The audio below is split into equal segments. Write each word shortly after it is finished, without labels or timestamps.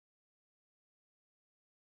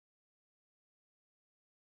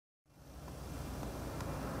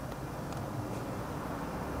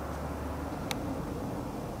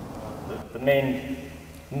main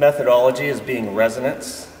methodology is being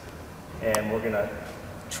resonance, and we're going to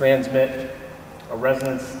transmit a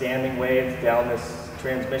resonance standing wave down this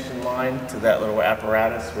transmission line to that little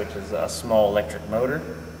apparatus, which is a small electric motor.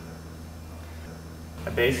 I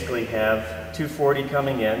basically have 240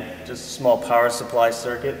 coming in, just a small power supply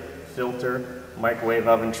circuit, filter, microwave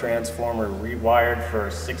oven transformer rewired for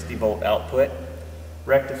 60 volt output,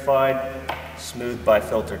 rectified, smoothed by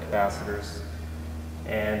filter capacitors.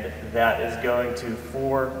 And that is going to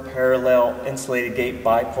 4 parallel insulated gate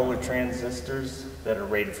bipolar transistors that are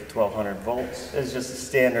rated for 1200 volts. It's just a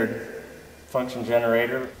standard function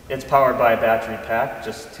generator. It's powered by a battery pack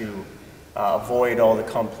just to avoid all the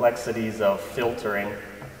complexities of filtering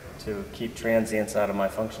to keep transients out of my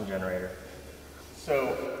function generator.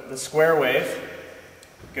 So the square wave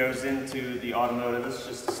goes into the automotive. This is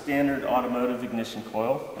just a standard automotive ignition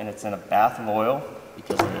coil, and it's in a bath of oil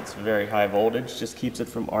because of its very high voltage, just keeps it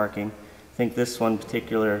from arcing. I think this one in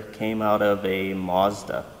particular came out of a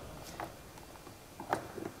Mazda.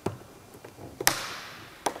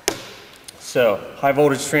 So, high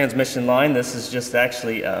voltage transmission line, this is just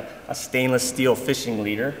actually a stainless steel fishing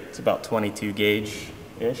leader. It's about 22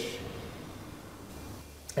 gauge-ish.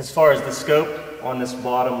 As far as the scope on this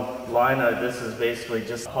bottom line, this is basically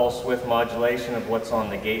just pulse width modulation of what's on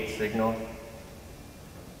the gate signal.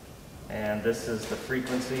 And this is the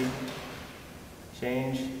frequency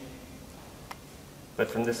change. But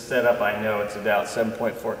from this setup, I know it's about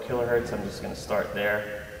 7.4 kilohertz. I'm just going to start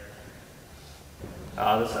there.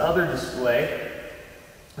 This other display,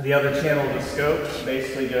 the other channel of the scope,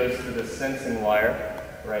 basically goes to the sensing wire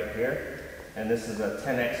right here. And this is a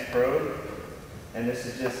 10x probe. And this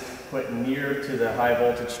is just put near to the high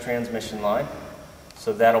voltage transmission line.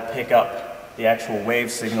 So that'll pick up the actual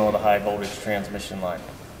wave signal of the high voltage transmission line.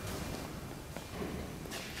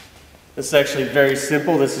 This is actually very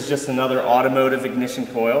simple. This is just another automotive ignition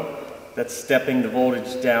coil that's stepping the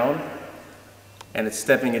voltage down, and it's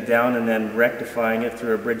stepping it down and then rectifying it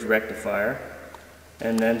through a bridge rectifier,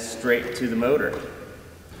 and then straight to the motor,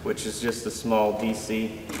 which is just a small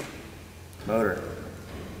DC motor.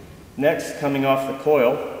 Next, coming off the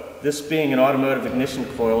coil, this being an automotive ignition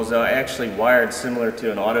coil is actually wired similar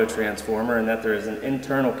to an auto transformer in that there is an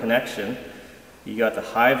internal connection. You got the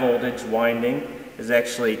high voltage winding is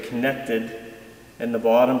actually connected in the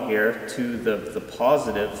bottom here to the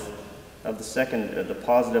positive of the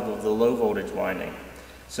positive of the low voltage winding.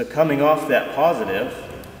 So coming off that positive,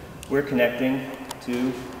 we're connecting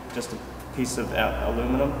to just a piece of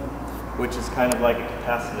aluminum, which is kind of like a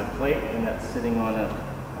capacitive plate, and that's sitting on a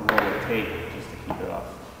roll of tape just to keep it off,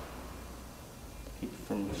 keep it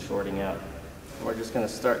from shorting out. We're just going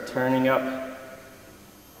to start turning up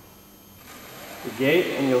the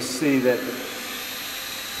gate, and you'll see that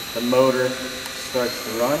the motor starts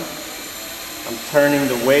to run. I'm turning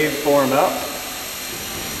the waveform up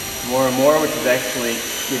more and more, which is actually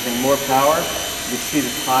giving more power. You can see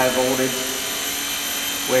this high voltage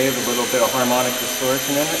wave, a little bit of harmonic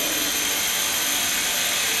distortion in it.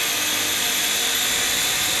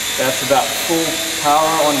 That's about full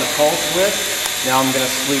power on the pulse width. Now I'm going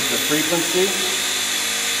to sweep the frequency.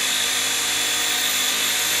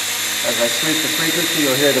 As I sweep the frequency,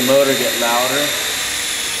 you'll hear the motor get louder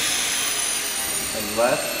and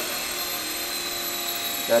less.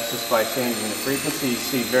 That's just by changing the frequency. You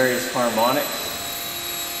see various harmonics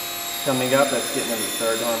coming up. That's getting into the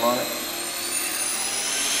third harmonic.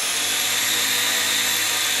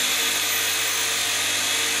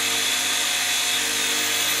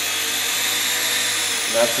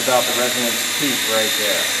 That's about the resonance peak right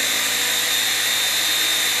there.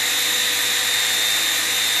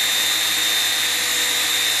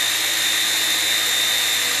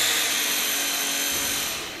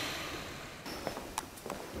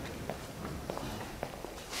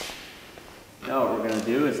 Now what we're going to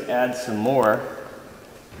do is add some more.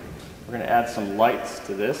 We're going to add some lights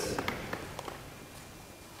to this.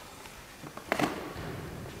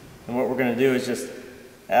 And what we're going to do is just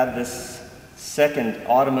add this second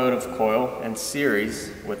automotive coil in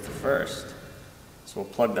series with the first. So we'll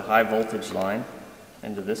plug the high voltage line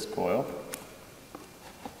into this coil.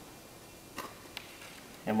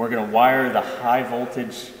 And we're going to wire the high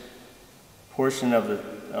voltage portion of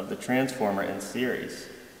the transformer in series.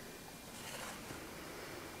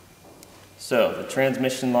 So the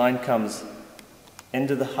transmission line comes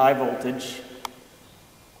into the high voltage.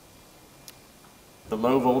 The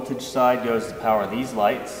low voltage side goes to power these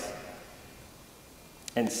lights.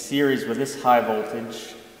 In series with this high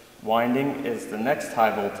voltage winding is the next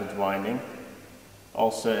high voltage winding.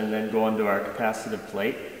 Also, and then go onto our capacitive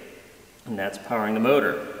plate, and that's powering the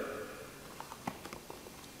motor.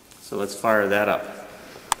 So let's fire that up.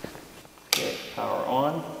 Okay, power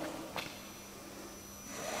on.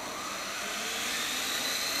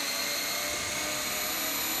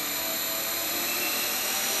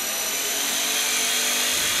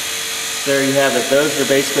 There you have it. Those are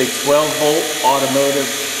basically 12-volt automotive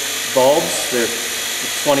bulbs. They're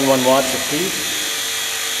 21 watts apiece.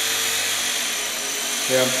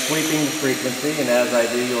 Here I'm sweeping the frequency, and as I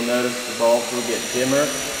do, you'll notice the bulbs will get dimmer,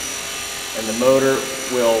 and the motor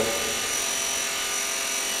will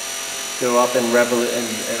go up in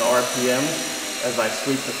RPM as I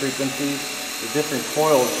sweep the frequencies. The different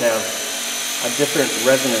coils have a different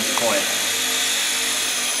resonance point.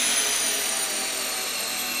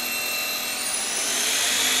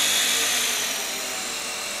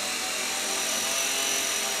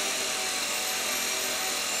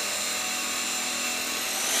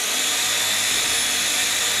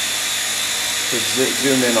 To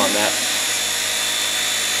zoom in on that.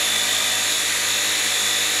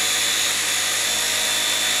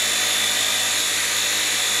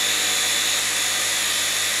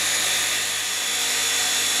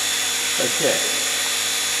 Okay.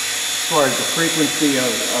 As far as the frequency of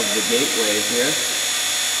the gateway here,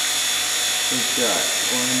 we've got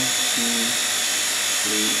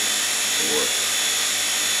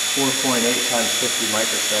 4.8 times 50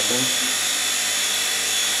 microseconds.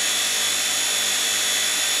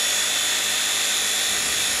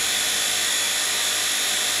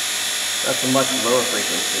 That's a much lower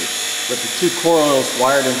frequency. With the two coils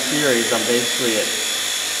wired in series, I'm basically at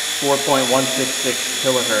 4.166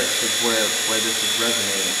 kilohertz is where this is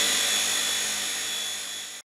resonating.